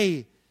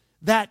pry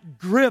that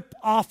grip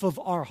off of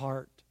our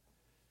heart.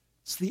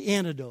 It's the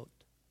antidote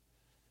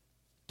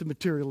to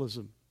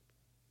materialism.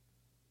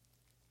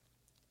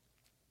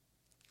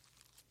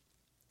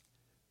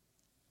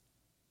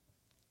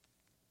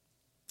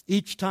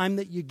 Each time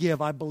that you give,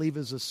 I believe,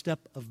 is a step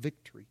of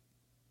victory.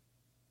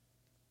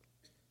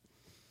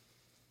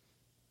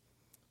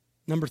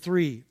 Number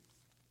 3,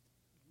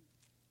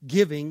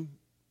 giving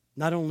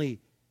not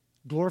only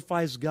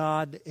glorifies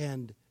God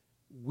and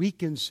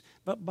weakens,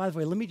 but by the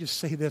way, let me just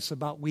say this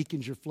about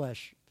weakens your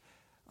flesh.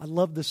 I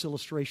love this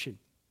illustration.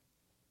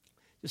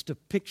 Just a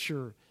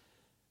picture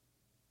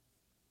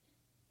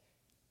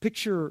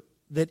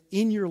that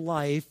in your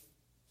life,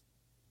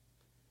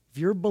 if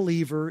you're a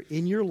believer,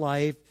 in your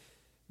life,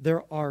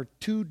 there are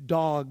 2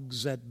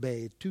 dogs at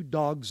bay, 2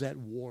 dogs at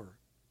war.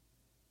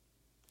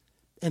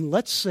 And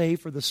let's say,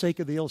 for the sake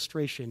of the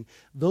illustration,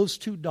 those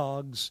 2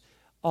 dogs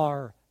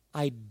are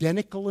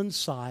identical in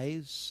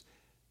size,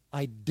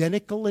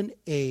 identical in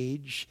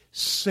age,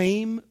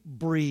 same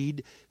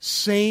breed,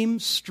 same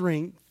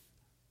strength.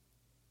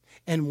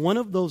 And one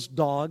of those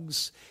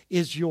dogs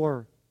is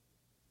your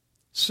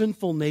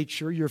sinful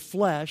nature, your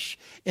flesh,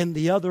 and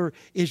the other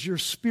is your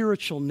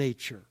spiritual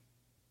nature.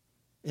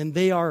 And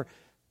they are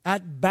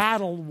at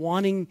battle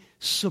wanting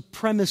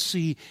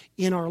supremacy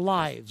in our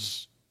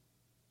lives.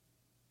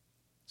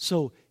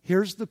 So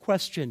here's the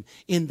question.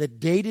 In the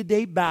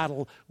day-to-day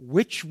battle,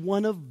 which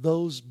one of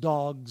those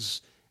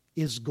dogs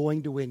is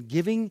going to win?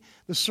 Given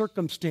the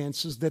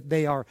circumstances that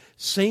they are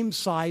same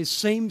size,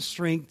 same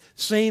strength,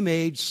 same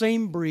age,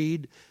 same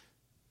breed,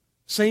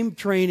 same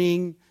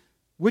training,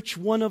 which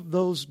one of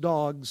those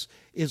dogs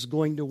is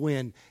going to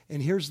win?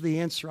 And here's the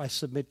answer I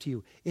submit to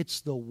you.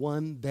 It's the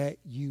one that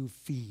you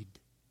feed.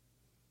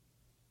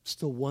 It's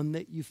the one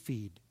that you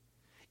feed.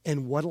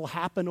 And what will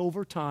happen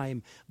over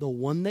time, the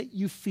one that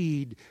you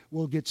feed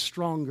will get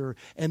stronger,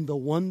 and the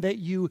one that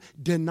you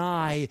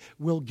deny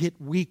will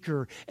get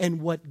weaker.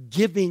 And what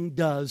giving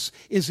does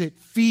is it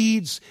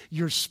feeds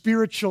your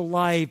spiritual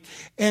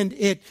life, and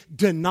it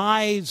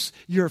denies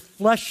your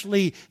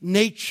fleshly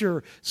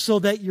nature so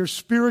that your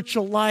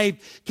spiritual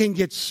life can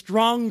get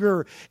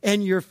stronger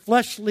and your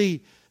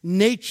fleshly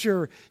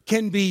nature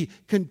can be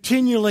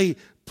continually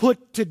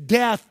put to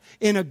death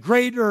in a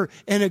greater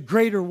and a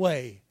greater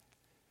way.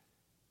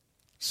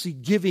 See,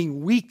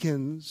 giving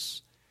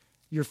weakens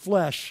your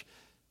flesh,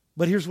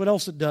 but here's what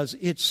else it does.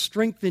 It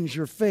strengthens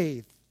your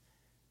faith.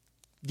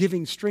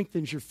 Giving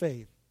strengthens your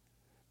faith.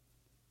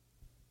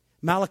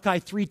 Malachi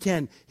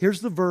 3:10,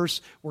 here's the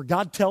verse where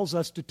God tells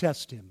us to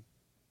test Him.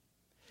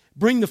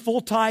 Bring the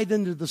full tithe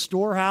into the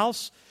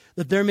storehouse,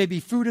 that there may be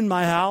food in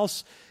my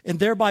house, and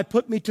thereby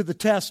put me to the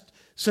test,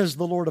 says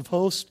the Lord of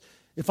hosts,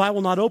 if I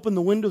will not open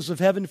the windows of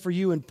heaven for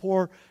you and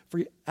pour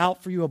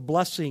out for you a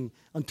blessing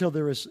until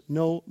there is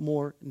no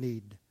more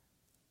need.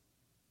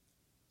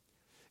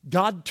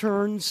 God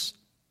turns,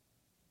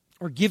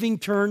 or giving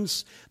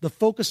turns, the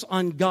focus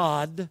on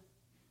God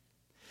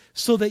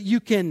so that you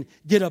can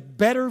get a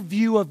better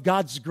view of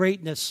God's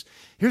greatness.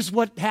 Here's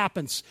what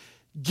happens.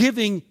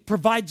 Giving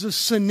provides a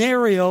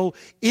scenario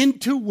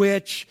into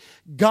which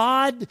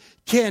God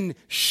can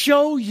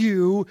show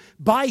you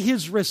by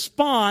His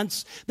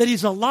response that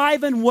He's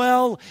alive and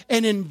well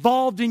and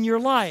involved in your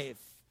life.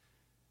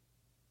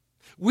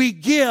 We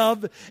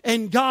give,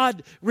 and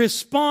God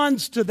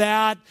responds to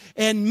that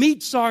and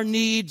meets our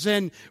needs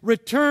and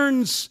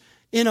returns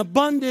in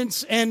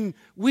abundance, and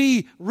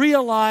we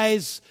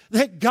realize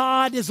that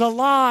God is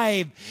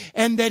alive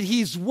and that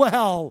He's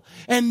well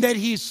and that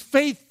He's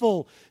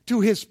faithful to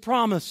His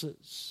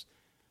promises,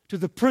 to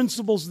the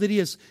principles that He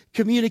has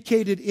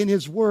communicated in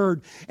His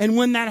Word. And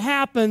when that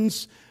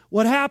happens,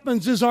 what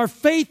happens is our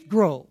faith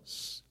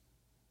grows.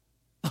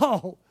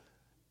 Oh,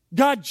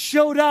 God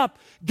showed up.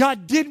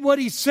 God did what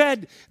He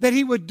said that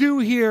He would do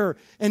here.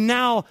 And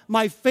now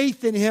my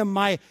faith in Him,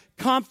 my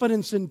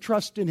confidence and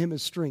trust in Him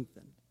is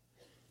strengthened.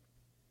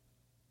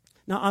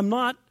 Now, I'm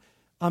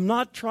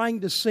not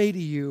trying to say to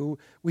you,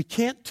 we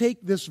can't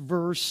take this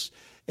verse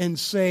and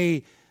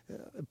say,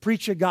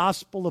 preach a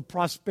gospel of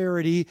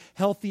prosperity,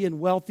 healthy and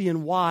wealthy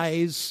and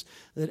wise,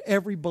 that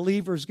every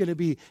believer is going to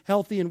be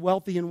healthy and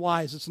wealthy and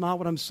wise. It's not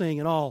what I'm saying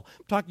at all.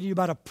 I'm talking to you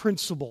about a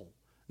principle,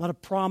 not a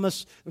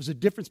promise. There's a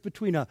difference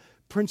between a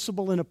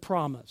principle and a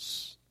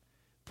promise.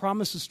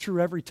 Promise is true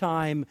every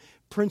time.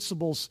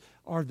 Principles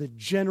are the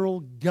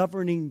general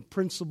governing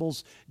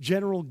principles,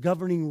 general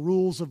governing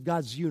rules of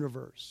God's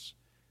universe,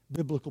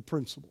 biblical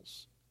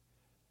principles.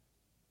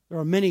 There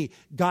are many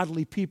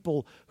godly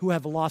people who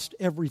have lost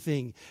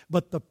everything,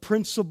 but the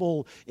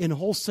principle in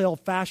wholesale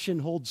fashion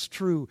holds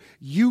true.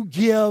 You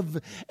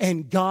give,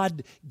 and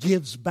God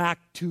gives back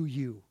to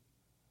you.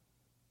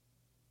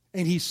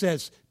 And He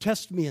says,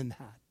 test me in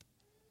that,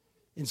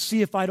 and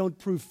see if I don't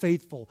prove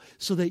faithful,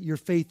 so that your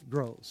faith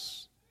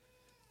grows.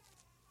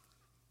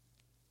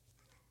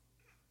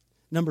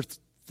 Number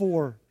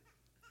 4,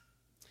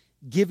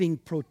 giving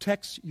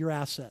protects your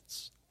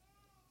assets.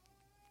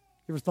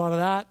 You ever thought of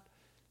that?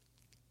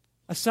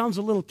 That sounds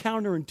a little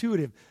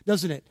counterintuitive,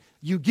 doesn't it?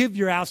 You give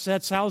your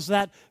assets, how's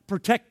that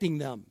protecting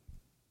them?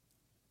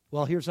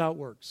 Well, here's how it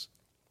works.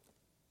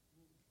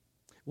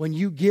 When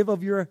you give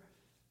of your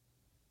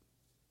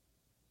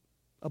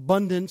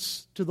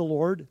abundance to the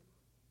Lord,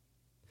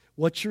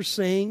 what you're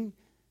saying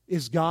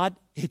is, God,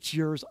 it's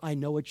yours. I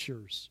know it's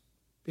yours.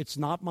 It's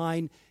not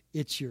mine,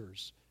 it's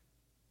yours.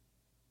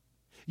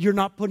 You're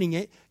not putting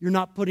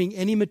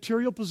any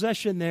material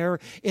possession there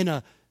in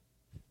a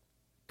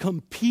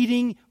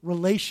competing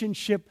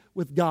relationship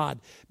with God.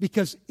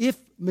 Because if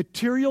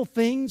material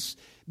things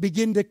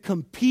begin to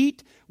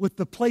compete with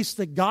the place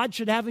that God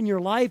should have in your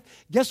life,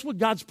 guess what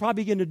God's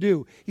probably going to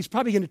do? He's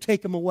probably going to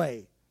take them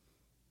away,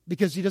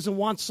 because He doesn't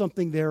want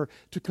something there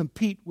to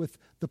compete with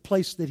the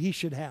place that He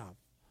should have.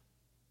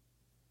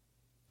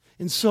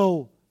 And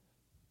so,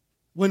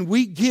 when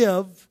we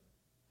give,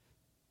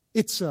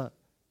 it's a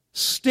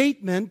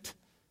statement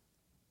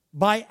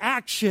by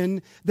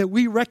action that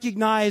we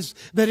recognize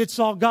that it's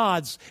all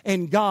God's,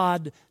 and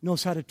God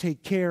knows how to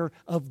take care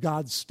of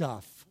God's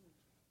stuff.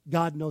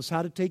 God knows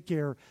how to take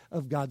care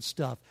of God's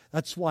stuff.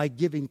 That's why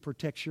giving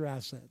protects your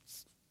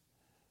assets.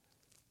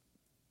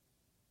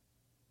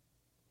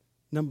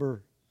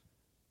 Number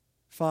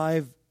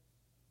 5,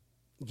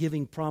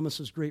 giving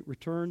promises great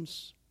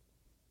returns.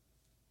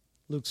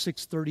 Luke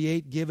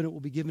 6:38, give and it will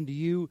be given to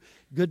you.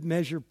 Good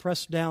measure,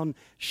 pressed down,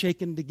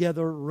 shaken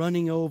together,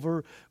 running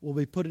over, will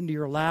be put into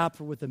your lap.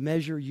 For with the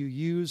measure you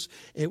use,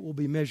 it will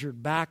be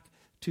measured back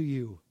to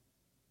you.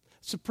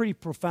 It's a pretty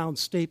profound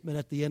statement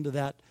at the end of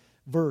that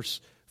verse.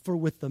 For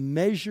with the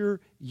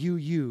measure you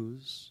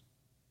use,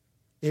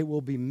 it will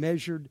be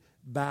measured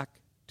back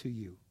to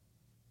you.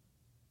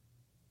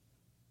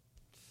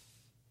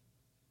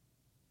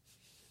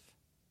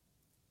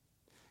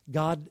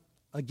 God,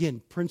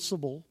 again,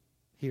 principle.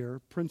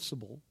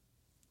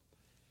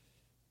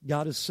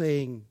 God is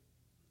saying,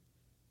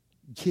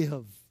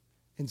 give,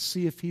 and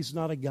see if He's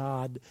not a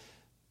God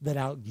that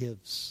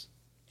outgives.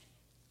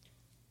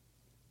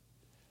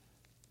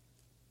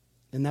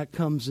 And that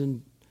comes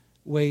in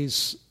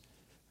ways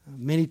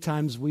many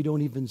times we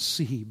don't even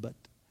see, but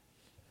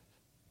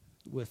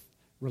with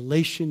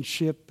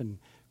relationship and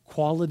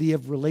quality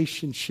of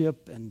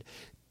relationship and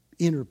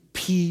inner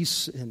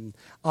peace and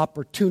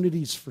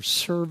opportunities for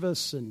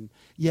service, and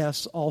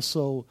yes,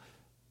 also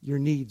your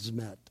needs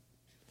met.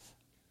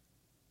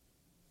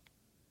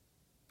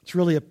 It's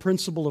really a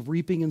principle of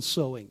reaping and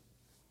sowing.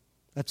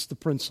 That's the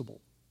principle.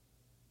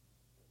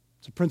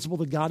 It's a principle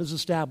that God has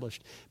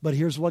established. But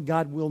here's what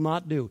God will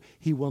not do.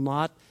 He will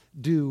not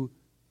do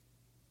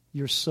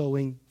your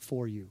sowing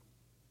for you.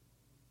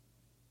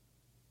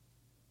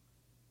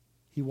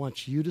 He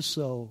wants you to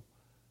sow,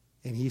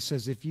 and He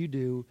says if you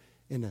do,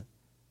 in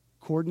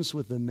accordance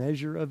with the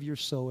measure of your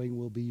sowing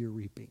will be your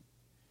reaping.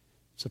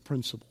 It's a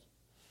principle.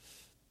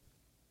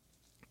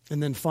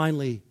 And then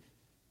finally,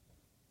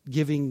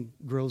 giving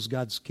grows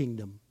God's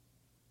kingdom.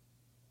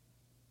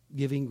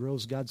 Giving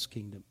grows God's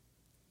kingdom.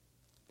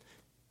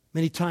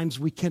 Many times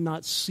we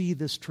cannot see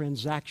this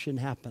transaction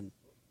happen.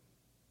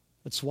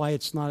 That's why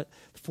it's not at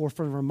the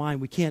forefront of our mind.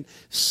 We can't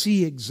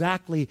see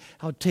exactly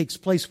how it takes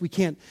place. We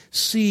can't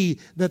see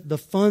that the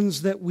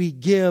funds that we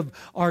give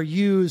are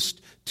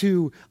used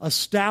to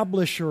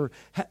establish or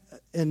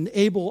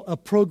enable a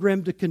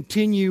program to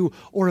continue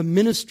or a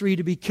ministry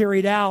to be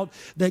carried out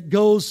that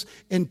goes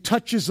and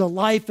touches a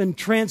life and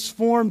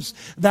transforms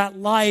that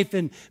life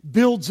and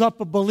builds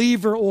up a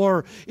believer,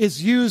 or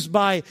is used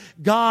by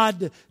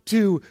God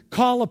to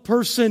call a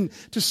person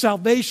to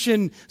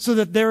salvation so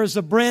that there is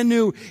a brand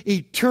new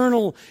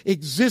eternal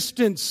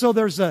existence. So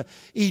there's an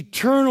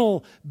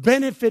eternal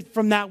benefit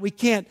from that. We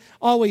can't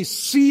always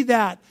see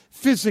that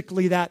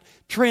physically, that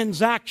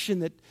transaction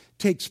that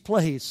takes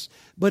place.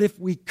 But if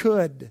we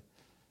could,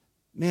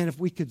 man, if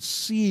we could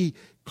see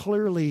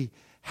clearly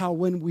how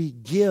when we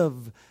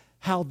give,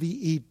 how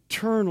the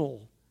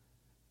eternal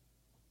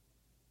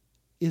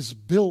is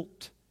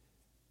built,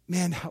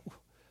 man,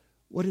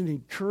 what an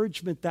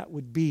encouragement that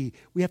would be.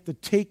 We have to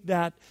take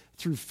that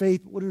through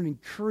faith. What an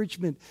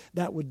encouragement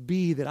that would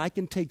be, that I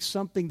can take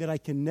something that I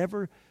can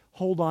never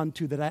hold on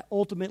to, that I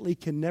ultimately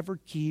can never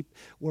keep,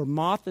 where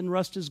moth and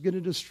rust is going to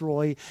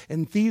destroy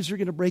and thieves are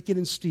going to break in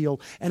and steal,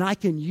 and I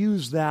can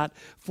use that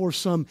for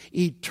some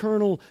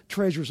eternal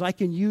treasures. I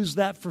can use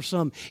that for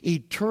some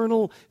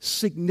eternal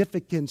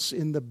significance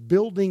in the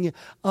building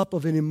up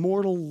of an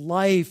immortal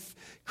life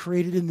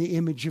created in the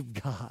image of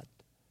God.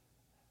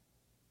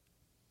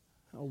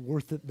 How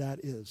worth it that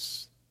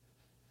is.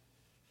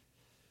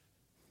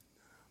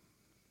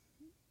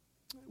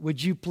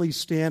 Would you please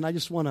stand? I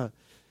just want to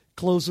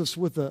close us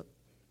with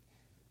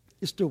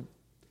just a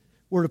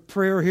word of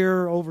prayer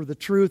here over the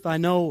truth. I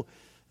know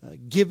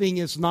giving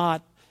is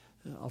not,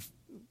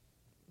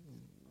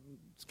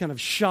 it's kind of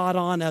shot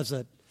on as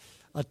a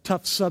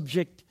tough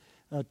subject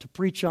to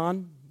preach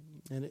on.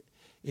 And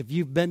if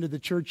you've been to the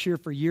church here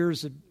for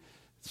years,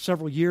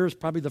 several years,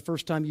 probably the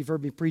first time you've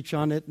heard me preach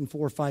on it in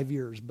 4 or 5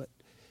 years. But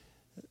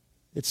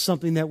it's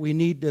something that we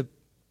need to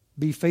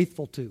be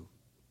faithful to.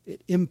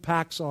 It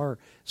impacts our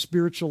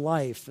spiritual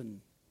life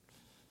and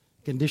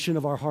condition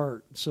of our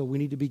heart. So we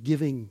need to be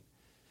giving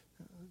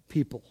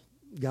people.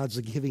 God's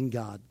a giving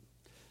God.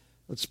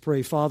 Let's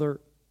pray. Father,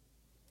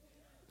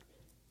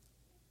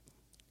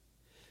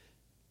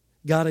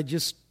 God,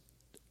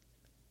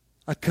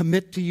 I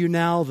commit to you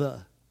now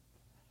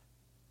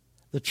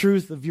the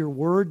truth of your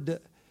word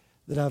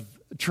that I've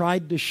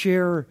tried to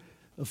share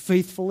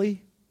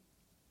faithfully.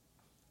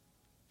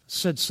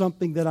 Said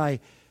something that I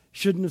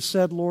shouldn't have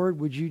said, Lord.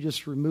 Would you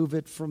just remove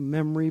it from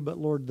memory? But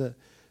Lord, the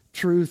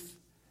truth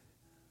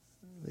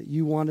that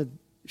you wanted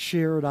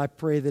shared, I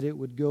pray that it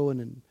would go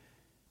and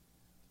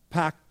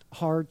impact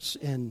hearts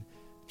and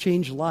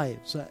change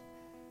lives.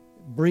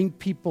 Bring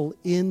people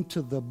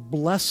into the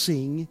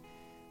blessing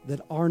that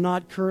are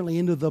not currently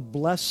into the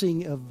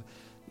blessing of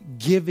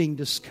giving,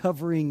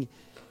 discovering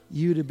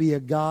you to be a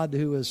God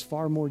who is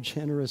far more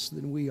generous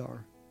than we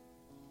are.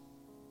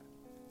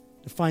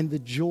 To find the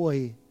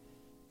joy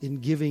in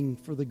giving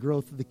for the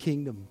growth of the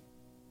kingdom.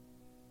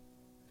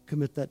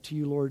 Commit that to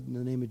you, Lord, in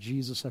the name of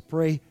Jesus, I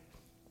pray.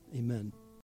 Amen.